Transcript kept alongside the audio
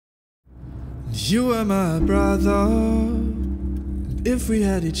You are my brother, and if we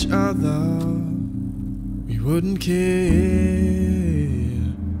had each other, we wouldn't care,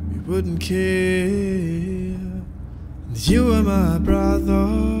 we wouldn't care. And you are my brother,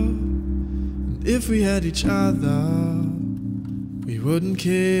 and if we had each other, we wouldn't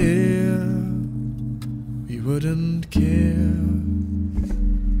care, we wouldn't care.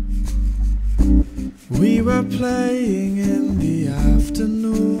 We were playing in the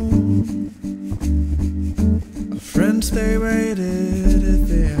afternoon. Our friends, they waited at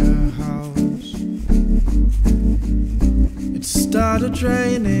their house. It started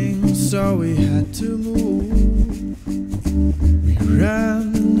raining, so we had to move. We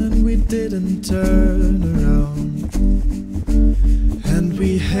ran and we didn't turn around. And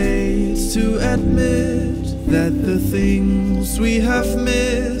we hate to admit that the things we have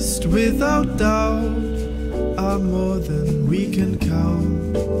missed without doubt are more than we can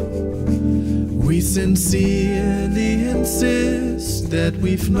count. We sincerely insist that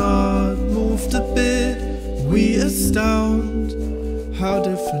we've not moved a bit. We astound how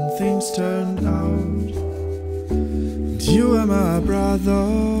different things turned out. And you are my brother,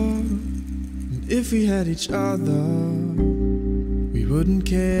 and if we had each other, we wouldn't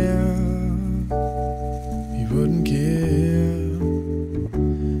care, we wouldn't care.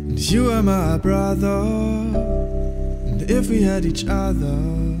 And you are my brother, and if we had each other,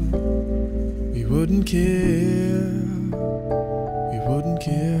 we wouldn't care, we wouldn't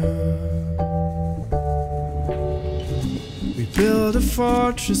care. We built a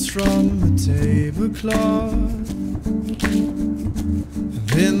fortress from a tablecloth,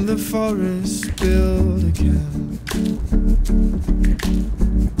 and in the forest build again.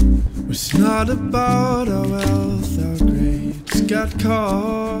 It's not about our wealth, our grades got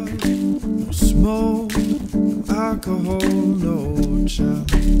caught. No smoke, no alcohol, no jam.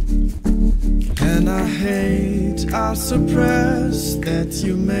 And I hate, I suppress that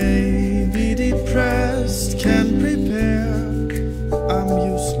you may be depressed. Can prepare, I'm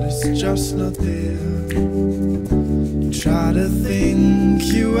useless, just not there. Try to think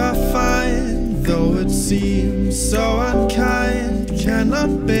you are fine, though it seems so unkind.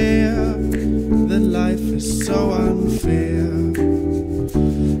 Cannot bear that life is so unfair.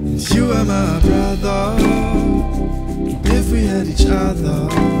 And you are my brother, if we had each other,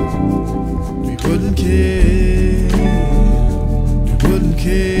 we wouldn't care, we wouldn't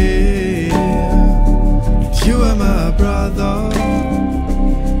care. And you are my brother,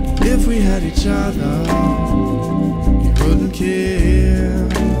 if we had each other, we wouldn't care.